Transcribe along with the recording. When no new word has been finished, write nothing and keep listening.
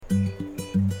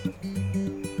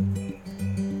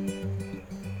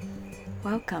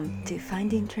Welcome to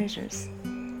Finding Treasures.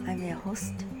 I'm your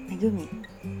host, Megumi.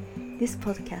 This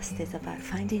podcast is about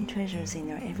finding treasures in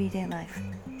our everyday life,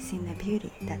 seeing the beauty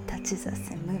that touches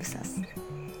us and moves us.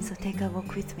 So take a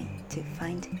walk with me to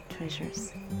find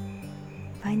treasures.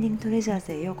 Finding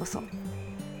Treasures へようこそ。こ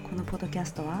のポッドキャ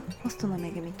ストはホストの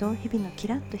めぐみと日々のキ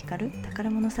ラッと光る宝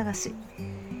物探し。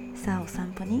さあお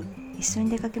散歩に一緒に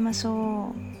出かけまし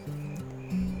ょう。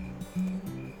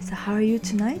So how are you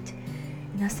tonight?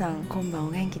 皆さん今晩お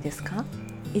元気ですか？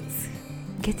 It's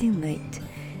getting late.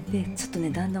 で、ちょっとね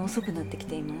だんだん遅くなってき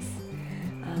ています。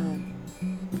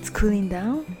It's cooling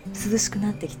down. 涼しく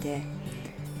なってきて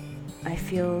I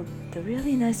feel the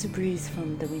really nice breeze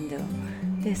from the window.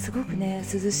 ですごくね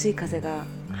涼しい風が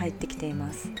入ってきてい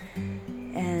ます。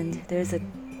And there's a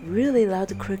really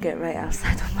loud cricket right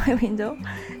outside of my window.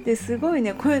 ですごい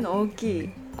ね声の大きい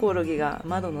コオロギが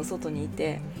窓の外にい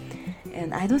て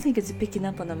And I don't think it's picking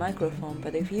up on the microphone,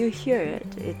 but if you hear it,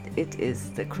 it is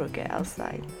the cricket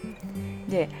outside.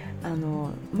 で、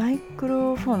マイク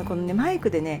ロフォンのこのねマイ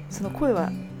クでねその声は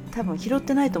多分拾っ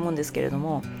てないと思うんですけれど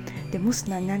も、でもし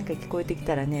何か聞こえてき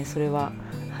たらねそれは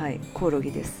はいコオロギ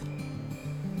です。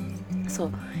So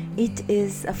it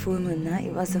is a full moon night.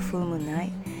 It was a full moon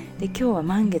night. で今日は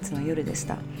満月の夜でし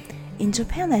た。In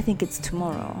Japan, I think it's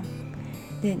tomorrow.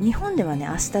で日本ではね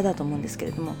明日だと思うんですけ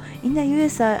れども In the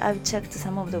US, I've checked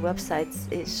some of the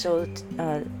websites. It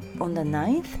showed、on the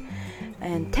 9th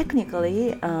and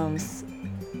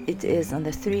technically、it is on the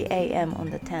 3 a.m.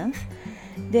 on the 10th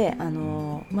で、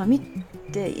見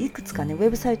ていくつかねウ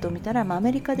ェブサイトを見たら、ア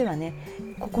メリカではね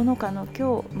9日の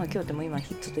今日、今日でも今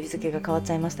ちょっと日付が変わっち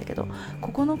ゃいましたけど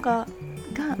9日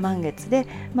が満月で、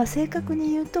正確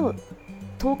に言うと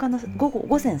10日の午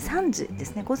前3時で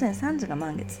すね。午前3時が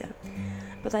満月である。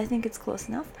But I think it's close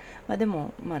enough. で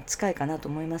も、近いかなと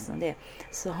思いますので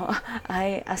So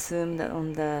I assume that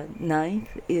on the 9th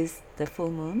is the full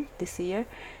moon this year.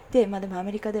 で、でもア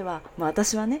メリカでは、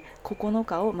私はね9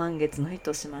日を満月の日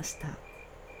としました。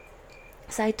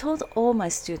So I told all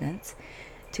my students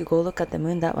to go look at the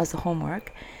moon. That was the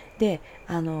homework. で、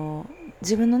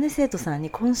自分のね生徒さん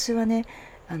に今週はね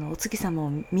お月様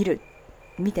を見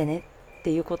てねっ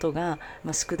ていうことが、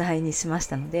宿題にしまし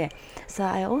たので So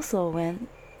I also went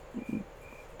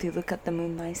to look at the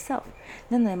moon myself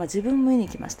なので、自分も見に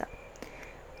来ました、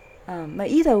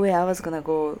either way I was gonna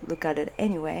go look at it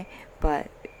anyway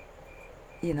but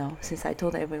you know since I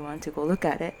told everyone to go look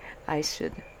at it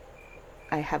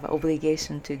I have an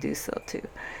obligation to do so too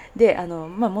で、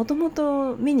もとも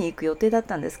と見に行く予定だっ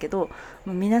たんですけど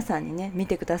皆さんにね見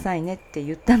てくださいねって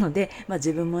言ったので、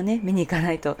自分もね見に行か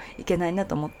ないといけないな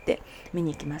と思って見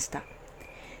に行きました。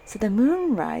 So the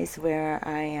moonrise where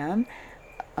I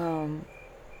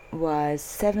am、was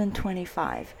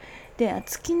 7:25 で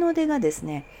月の出がです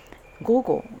ね午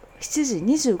後7時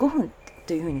25分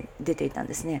というふうに出ていたん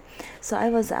ですね。 So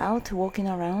I was out walking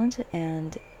around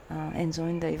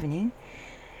and、enjoying the evening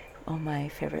on my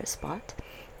favorite spot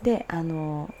で、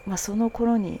その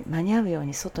頃に間に合うよう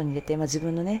に外に出て、自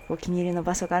分のねお気に入りの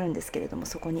場所があるんですけれども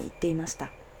そこに行っていました。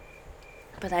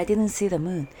 But I didn't see the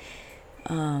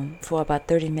moon、for about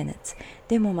 30 minutes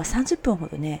でも30分ほ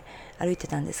どね歩いて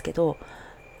たんですけど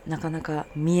なかなか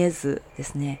見えずで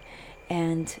すね。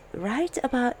 And right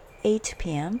about 8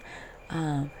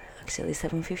 p.m.、actually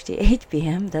 7:58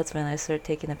 p.m. That's when I started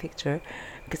taking a picture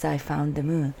because I found the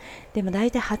moon. でもだ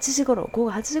いたい8時頃午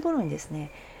後8時頃にです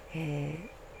ね、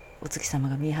お月様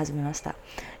が見え始めました。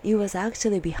 It was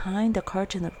actually behind the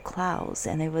curtain of clouds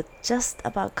and it was just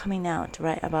about coming out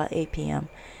right about 8 p.m.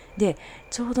 で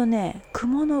ちょうどね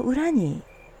雲の裏に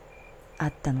あ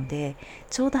ったので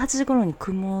ちょうど8時頃に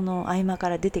雲の合間か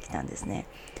ら出てきたんですね。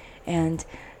 And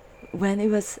when it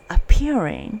was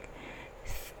appearing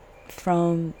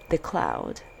from the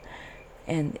cloud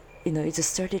and you know it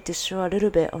just started to show a little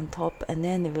bit on top and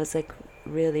then it was like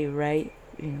really right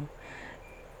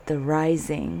the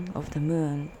rising of the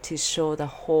moon to show the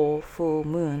whole full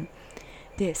moon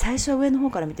で最初は上の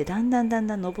方から見てだんだん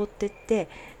登ってって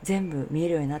全部見え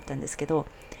るようになったんですけど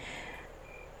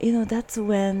that's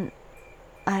when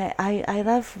I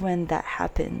love when that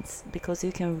happens because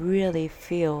you can really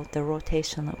feel the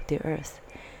rotation of the earth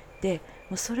で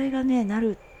もうそれがね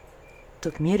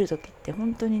見える時って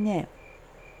本当にね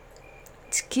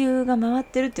地球が回っ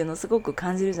てるっていうのをすごく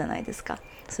感じるじゃないですか。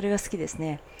それが好きです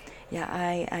ね。Yeah,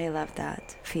 I love that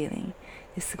feeling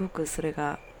ですごくそれ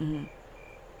が、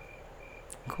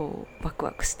こうワク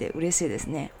ワクして嬉しいです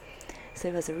ね。 So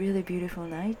it was a really beautiful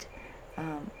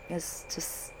night、it was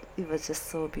just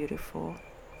so beautiful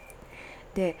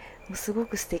で、もうすご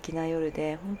く素敵な夜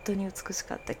で本当に美し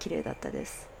かった綺麗だったで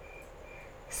す。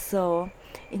So,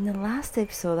 in the last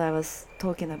episode, I was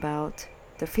talking about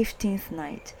the 15th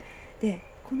night. で、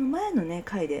この前のね、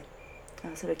回で、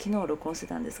それは昨日録音して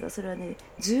たんですが、それはね、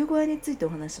15夜についてお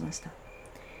話ししました。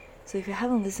So if you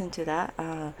haven't listened to that,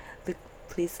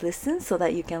 please listen so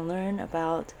that you can learn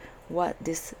about what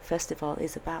this festival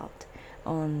is about,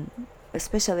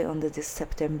 especially on this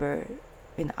September,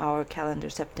 in our calendar,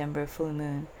 September full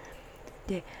moon.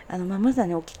 で、まだ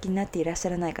ね、お聞きになっていらっしゃ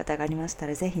らない方がありました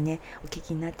ら、ぜひね、お聞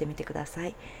きになってみてくださ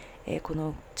い。こ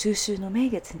の中秋の名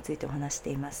月についてお話して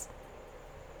います。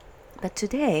But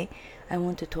today, I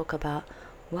want to talk about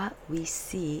what we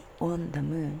see on the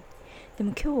moon. で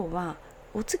も今日は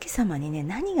お月様にね、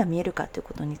何が見えるかという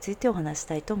ことについてお話し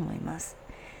たいと思います。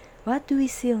What do we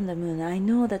see on the moon? I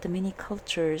know that many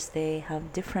cultures, they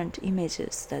have different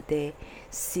images that they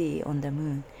see on the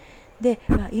moon. で、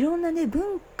いろんなね、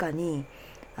文化に、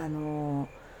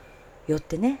よっ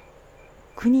てね、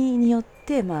国によっ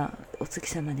て、お月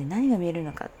様で何が見える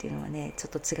のかっていうのはね、ちょっ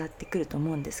と違ってくると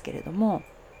思うんですけれども、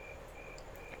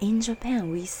In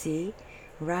Japan, we see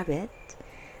rabbit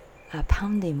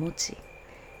pounding mochi.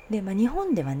 で、日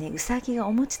本ではね、うさぎが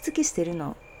お餅つきしてる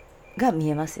のが見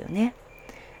えますよね。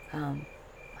How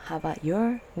about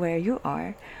where you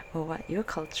are or what your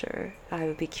culture? I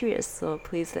would be curious, so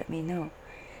please let me know.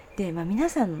 で、皆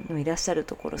さんのいらっしゃる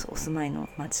ところ、お住まいの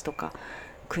町とか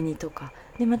国とか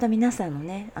で、また皆さんの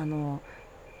ね、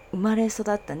生まれ育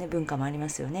ったね文化もありま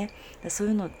すよね。そう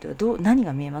いうのって何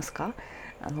が見えますか？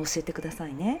教えてくださ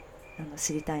いね。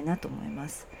知りたいなと思いま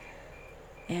す。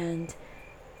And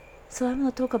so I'm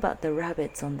going to talk about the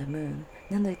rabbits on the moon.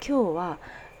 なので今日は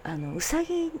うさ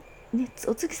ぎ、ね、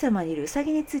お月様にいるうさ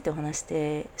ぎについてお話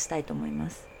したいと思いま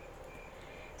す。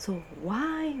So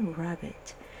why rabbit?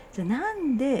 じゃあな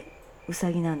んでう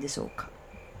さぎなんでしょうか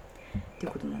とい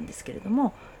うことなんですけれど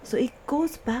も、So it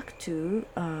goes back to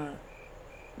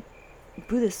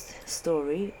Buddhist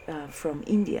story from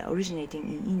India, originating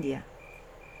in India.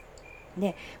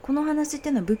 で、この話って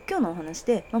いうのは仏教のお話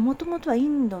で、もともとはイ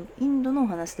ンドのお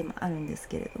話でもあるんです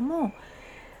けれども、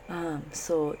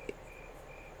so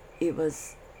it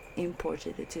was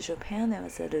imported to Japan and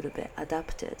was a little bit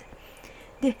adapted.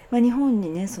 で、日本に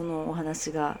ね、そのお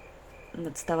話が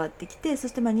伝わってきて、そ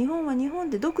して日本は日本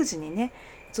で独自にね、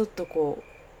ちょっとこ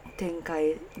う展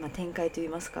開といい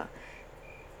ますか、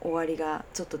終わりが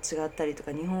ちょっと違ったりと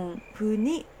か、日本風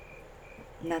に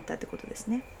なったってことです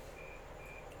ね。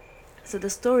So the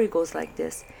story goes like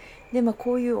this. で、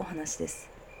こういうお話です。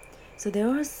So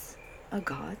there was a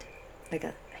god, like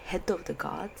a head of the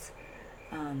gods,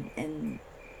 and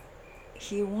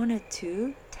he wanted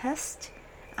to test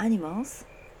animals,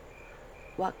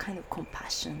 what kind of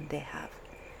compassion they have.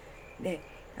 で、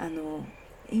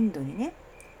インドにね、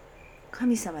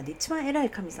神様で一番偉い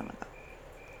神様が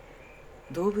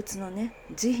動物のね、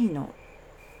慈悲の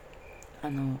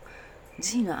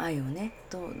愛をね、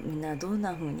みんなどん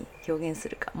な風に表現す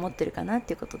るか持ってるかなっ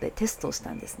ていうことでテストをし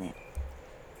たんですね。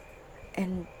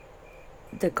And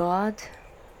the god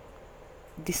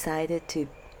decided to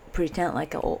pretend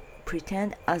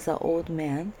as an old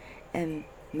man and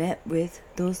met with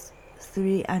those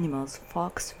three animals,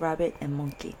 fox, rabbit, and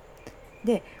monkey.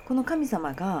 で、この神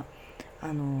様が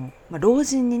老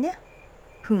人にね、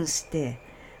扮して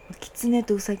狐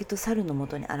とウサギと猿のも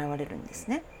とに現れるんです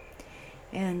ね。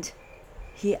And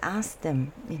he asked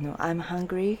them, I'm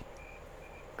hungry.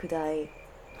 Could I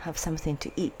have something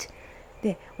to eat?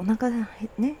 で、お腹が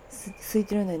ね、空い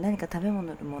てるので何か食べ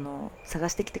物のものを探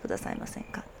してきてくださいません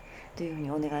かというふうに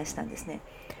お願いしたんですね。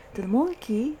The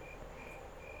monkey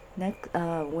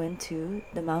went to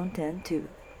the mountain to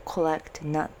collect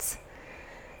nuts.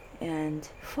 And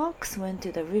fox went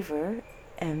to the river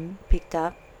and picked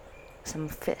up some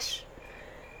fish.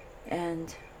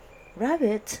 And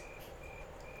rabbit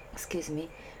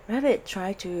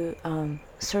tried to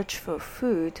search for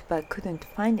food but couldn't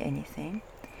find anything.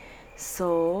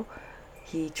 So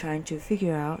he tried to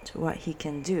figure out what he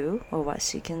can do or what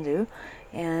she can do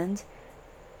and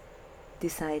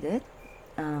decided,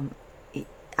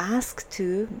 asked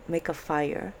to make a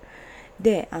fire.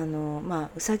 で、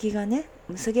うさぎは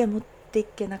持ってい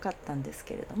けなかったんです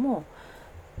けれども、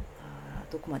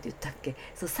どこまで言ったっけ。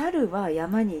そう、猿は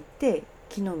山に行って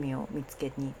木の実を見つ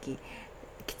けに行き、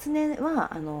狐は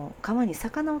川に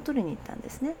魚を取りに行ったんで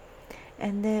すね。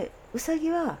で、うさぎ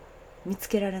は見つ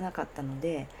けられなかったの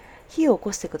で、火を起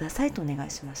こしてくださいとお願い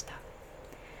しました。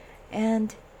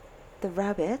And the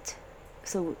rabbit,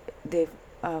 so they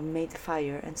made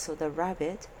fire, and so the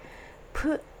rabbit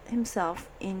put himself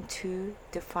into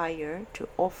the fire to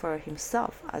offer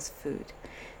himself as food.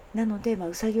 なので、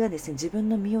ウサギはですね、自分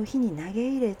の身を火に投げ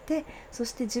入れて、そ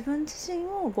して自分自身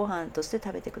をご飯として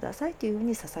食べてくださいというふう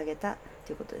に捧げた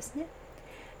ということですね。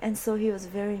And so he was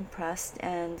very impressed,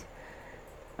 and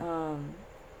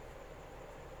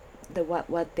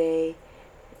what they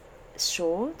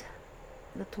showed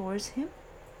towards him,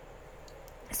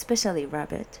 especially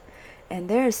rabbit. And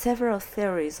there are several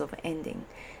theories of ending.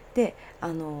 で、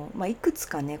いくつ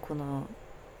かね、この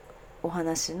お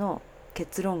話の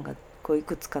結論がこうい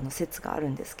くつかの説がある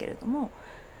んですけれども、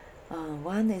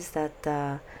one is that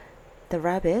the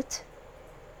rabbit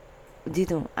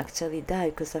didn't actually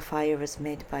die because the fire was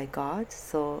made by God,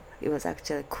 so it was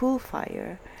actually a cool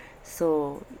fire,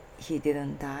 so he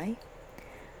didn't die.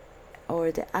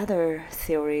 Or the other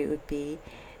theory would be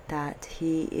that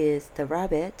the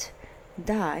rabbit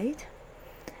died,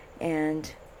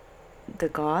 and the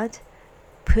God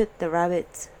put the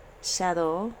rabbit's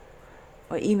shadow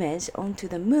or image onto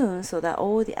the moon so that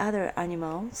all the other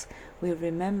animals will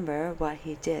remember what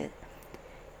he did.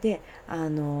 で、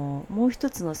もう一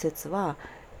つの説は、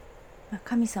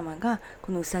神様が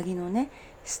このウサギのね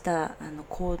した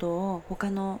行動を他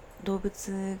の動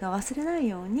物が忘れない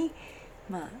ように、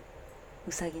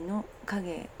ウサギの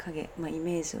影、イ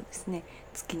メージをですね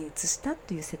月に移した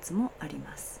という説もあり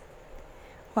ます。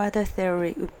Other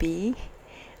theory would be,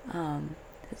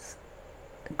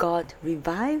 God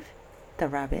revived the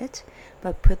rabbit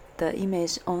but put the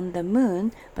image on the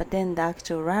moon, but then the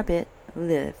actual rabbit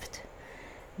lived.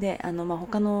 で、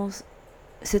他の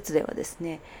説ではです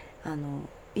ね、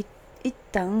一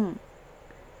旦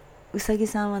うさぎ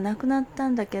さんは亡くなった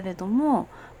んだけれども、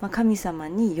神様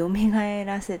によみがえ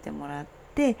らせてもらっ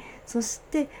て、そし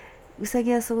てうさ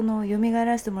ぎはそのよみがえ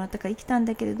らせてもらったから生きたん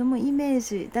だけれども、イメー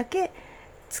ジだけ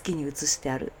月に移し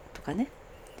てあるとかね。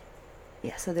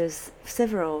Yeah, so there's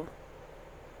several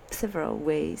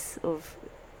ways of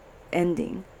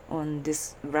ending on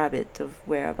this rabbit of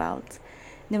whereabouts.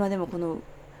 でもこの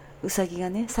うさぎが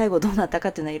ね最後どうなったか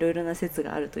っていうのはいろいろな説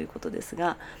があるということです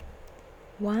が、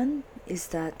One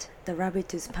is that the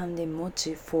rabbit is pounding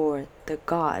mochi for the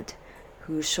god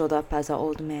who showed up as an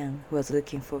old man who was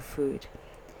looking for food.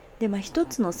 で、一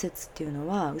つの説っていうの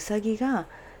は、うさぎが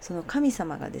その神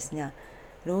様がですね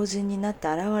老人になって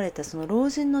現れたその老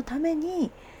人のために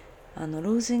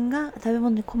老人が食べ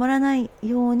物に困らない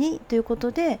ようにということ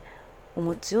でお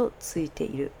餅をついて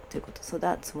いるということ。So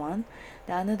that's one.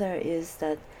 The another is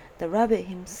that the rabbit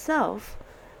himself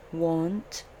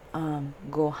won't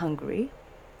go hungry.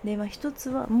 で、もう一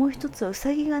つはう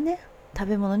さぎがね食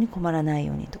べ物に困らない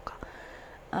ようにとか。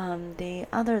The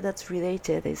other that's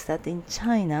related is that in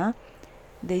China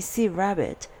they see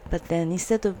rabbit, but then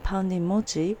instead of pounding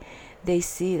mochi, they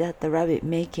see that the rabbit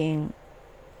making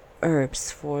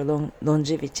herbs for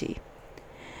longevity.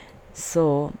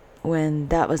 So when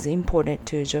that was imported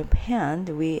to Japan,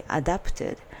 we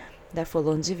adapted that for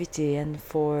longevity and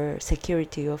for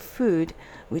security of food,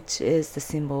 which is the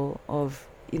symbol of,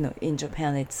 in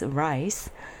Japan it's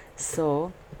rice.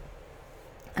 So,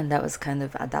 and that was kind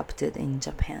of adapted in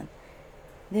Japan.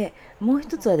 で、もう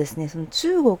一つはですね、その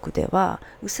中国では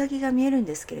うさぎが見えるん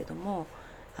ですけれども、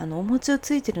お餅を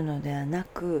ついているのではな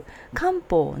く、漢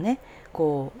方をね、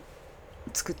こう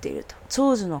作っていると。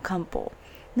長寿の漢方。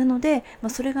なので、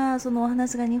それがそのお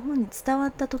話が日本に伝わ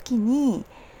った時に、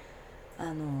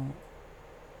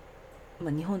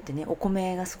日本ってねお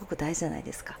米がすごく大事じゃない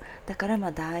ですか。だから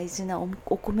大事な お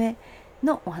米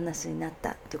のお話になっ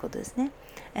たということですね。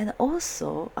And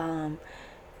also,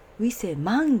 we say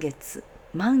満月。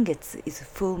満月 is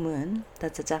full moon.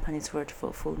 That's a Japanese word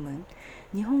for full moon.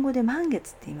 日本語で満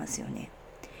月って言いますよね。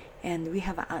And we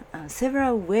have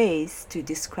several ways to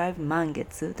describe 満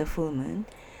月, the full moon.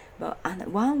 But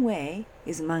one way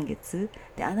is 満月.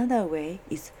 The another way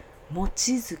is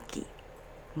餅つき。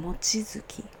餅つ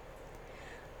き。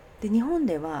で、日本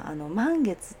では満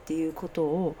月っていうこと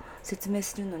を説明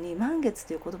するのに、満月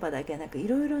という言葉だけでなくい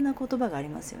ろいろな言葉があり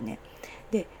ますよね。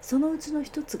で、そのうちの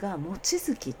一つが餅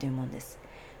つきというものです。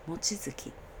餅つ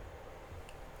き。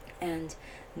And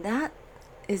that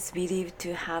is believed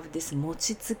to have this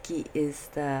餅つき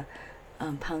is the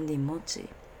pounding mochi.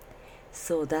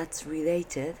 So that's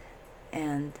related,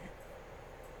 and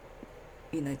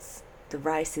it's the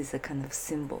rice is a kind of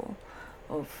symbol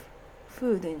of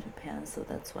food in Japan, so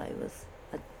that's why it was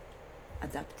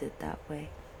adapted that way.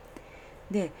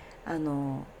 で、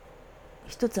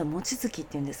一つは餅つきっ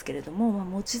ていうんですけれども、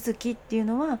餅つきっていう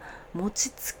のは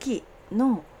餅つき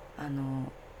の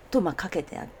とかけ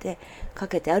て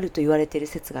あると言われている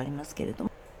説がありますけれど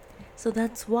も、So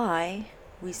that's why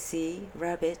we see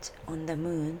rabbit on the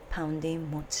moon pounding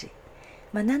mochi.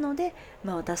 なので、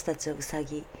私たちはウサ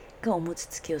ギがお餅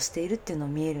つきをしているっていうの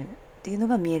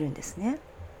が見えるんですね。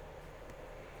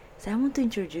So I want to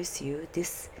introduce you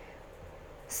this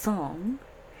song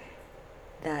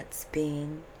that's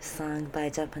been sung by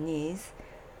Japanese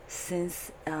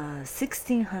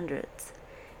since、1600s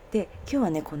で、今日は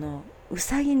ねこのう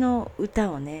さぎの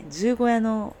歌をね、十五夜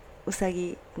のうさ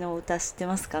ぎの歌知って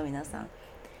ますか皆さん。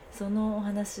そのお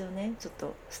話をねちょっ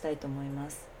としたいと思いま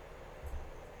す。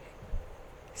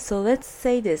So let's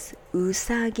say this, う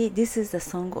さぎ This is the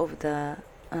song of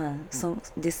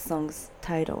this song's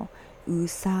title, う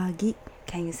さぎ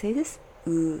Can you say this?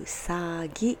 うさ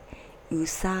ぎう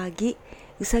さぎ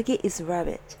is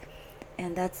rabbit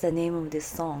and that's the name of this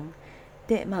song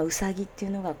で、うさぎってい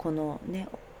うのがこのね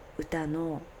歌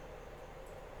の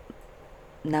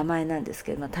名前なんです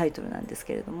けど、タイトルなんです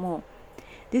けれども、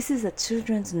 This is a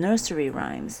children's nursery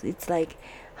rhymes. It's like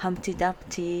Humpty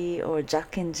Dumpty or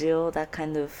Jack and Jill, that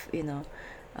kind of,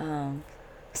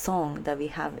 song that we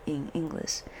have in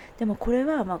English. でもこれ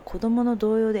は子供の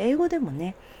童謡で、英語でも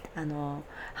ね、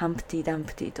Humpty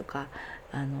Dumpty とか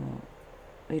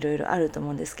いろいろあると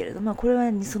思うんですけれども、これ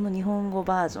はその日本語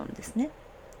バージョンですね。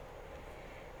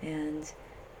And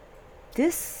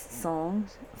this song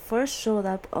first showed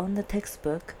up on the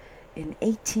textbook in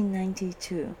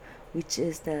 1892, which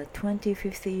is the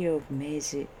 25th year of 明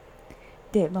治。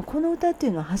で、この歌ってい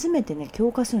うのは初めてね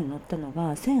教科書に載ったの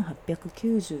が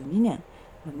1892年、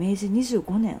明治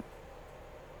25年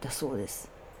だそうで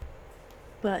す。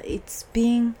But it's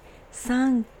been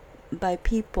sung by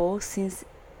people since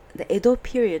the Edo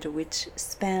period, which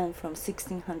spanned from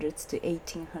 1600s to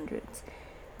 1800s.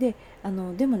 で、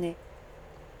でもね、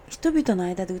人々の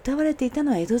間で歌われていた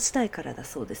のは江戸時代からだ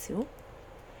そうですよ。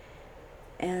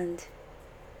And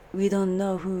we don't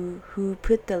know who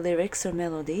put the lyrics or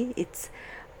melody. It's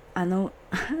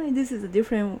this is a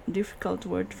difficult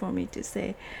word for me to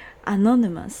say.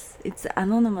 Anonymous. It's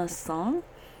an anonymous song.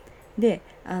 で、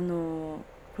こ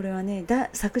れはね、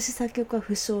作詞作曲は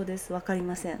不詳です。わかり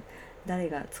ません。誰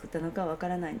が作ったのかわか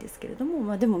らないんですけれど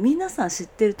も、でも皆さん知っ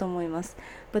てると思います。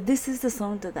But this is the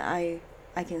song that I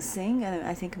can sing, and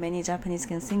I think many Japanese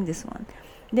can sing this one.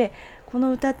 で、こ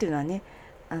の歌っていうのはね、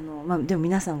でも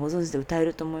皆さんご存知で歌え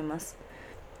ると思います。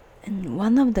And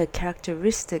one of the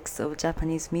characteristics of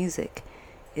Japanese music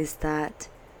is that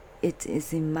it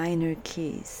is in minor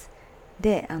keys.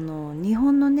 で、日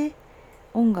本のね、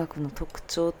音楽の特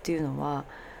徴っていうのは、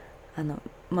日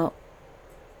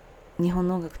本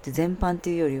の音楽って全般って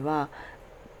いうよりは、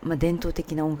伝統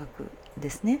的な音楽で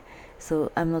すね。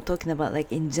So I'm not talking about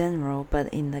like in general, but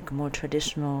in like more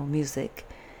traditional music,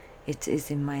 it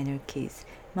is in minor keys.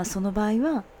 その場合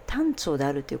は単調で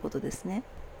あるということですね。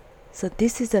So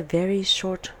this is a very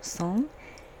short song,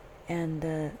 and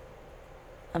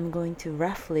I'm going to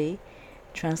roughly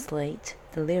translate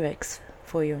the lyrics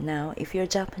for you now. If you're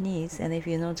Japanese, and if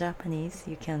you know Japanese,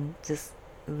 you can just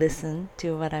listen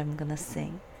to what I'm gonna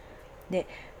sing. で、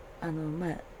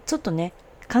ちょっとね、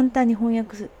簡単に翻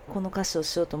訳この歌詞を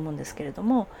しようと思うんですけれど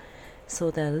も、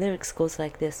So the lyrics goes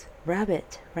like this.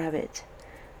 Rabbit, rabbit,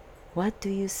 what do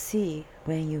you see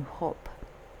when you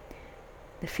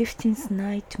hop?The 15th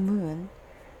night moon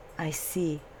I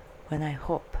see when I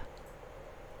hop.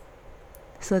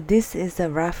 So this is a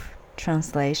rough my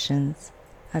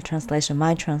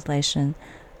translation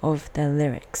of the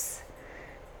lyrics.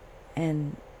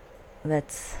 And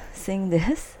let's sing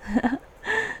this.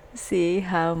 See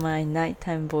how my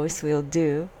nighttime voice will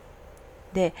do.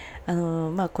 で、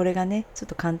これがね、ちょっ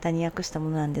と簡単に訳した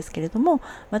ものなんですけれども、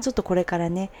ちょっとこれから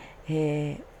ね、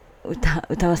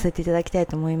歌わせていただきたい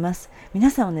と思います。皆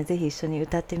さんもね、ぜひ一緒に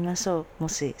歌ってみましょう。も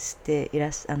し知って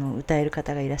歌える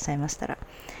方がいらっしゃいましたら。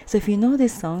So if you know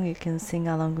this song, you can sing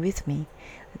along with me.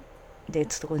 で、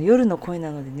ちょっとこの夜の声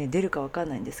なのでね、出るかわかん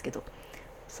ないんですけど。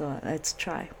So let's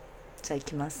try. じゃあ行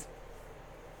きます。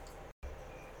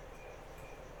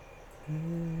う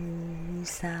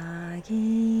さ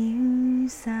ぎう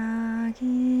さ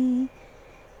ぎ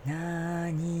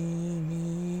何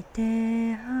見て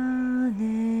跳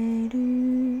ね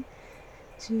る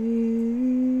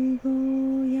十五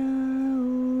夜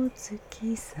お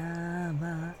月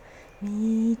様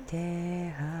見て跳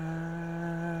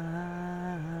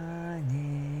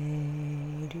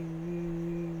ねる。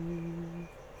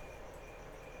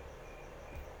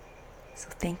 So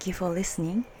thank you for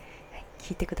listening.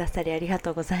 聞いてくださりありが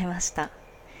とうございました。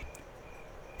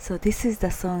So this is the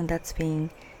song that's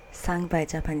been sung by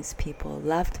Japanese people,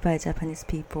 loved by Japanese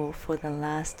people for the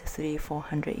last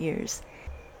 300-400 years.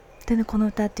 でね、この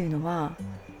歌っていうのは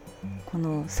こ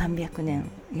の300年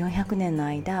400年の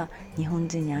間日本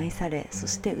人に愛され、そ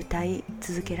して歌い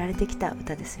続けられてきた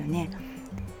歌ですよね。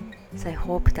So I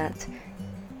hope that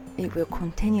it will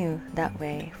continue that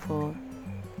way for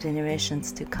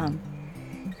generations to come.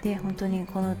 で、本当に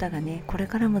この歌がね、これ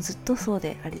からもずっとそう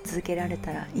であり続けられ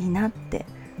たらいいなって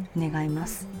願いま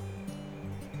す。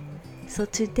So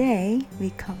today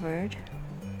we covered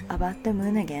about the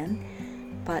moon again,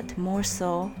 but more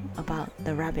so about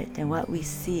the rabbit and what we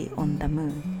see on the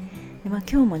moon. で、今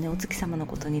日もね、お月様の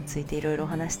ことについていろいろお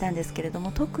話したんですけれど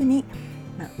も、特に、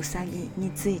うさぎに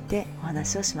ついてお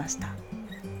話をしました。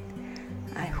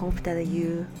I hope that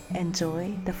you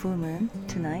enjoy the full moon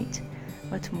tonight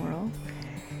or tomorrow.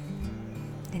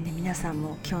 でね、皆さん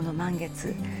も今日の満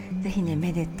月ぜひね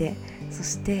めでて、そ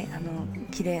して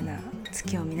綺麗な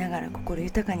月を見ながら心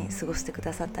豊かに過ごしてく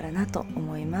ださったらなと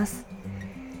思います。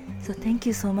So thank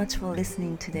you so much for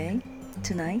listening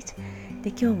tonight. で、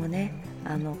今日もね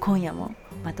今夜も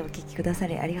またお聞きくださ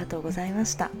りありがとうございま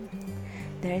した。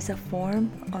There is a form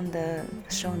on the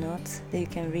show notes that you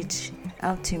can reach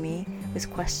out to me with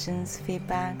questions,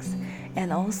 feedbacks,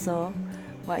 and also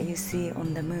what you see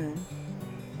on the moon.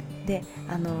 で、シ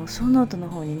ョーノートの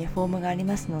方にねフォームがあり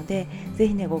ますので、ぜ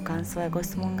ひねご感想やご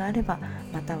質問があれば、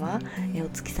またはお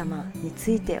月様に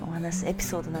ついてお話エピ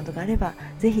ソードなどがあれば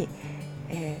ぜひ、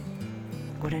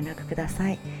ご連絡くださ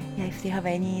い。Yeah, if you have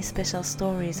any special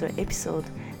stories or episode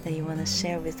that you want to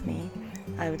share with me,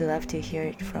 I would love to hear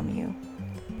it from you.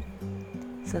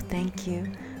 So thank you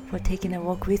for taking a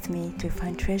walk with me to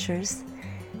find treasures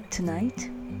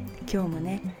tonight. 今日も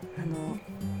ね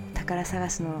宝探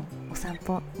しのお散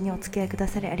歩にお付き合いくだ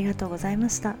さりありがとうございま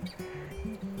した。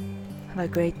Have a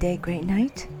great day, great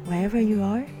night, wherever you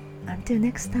are. Until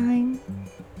next time.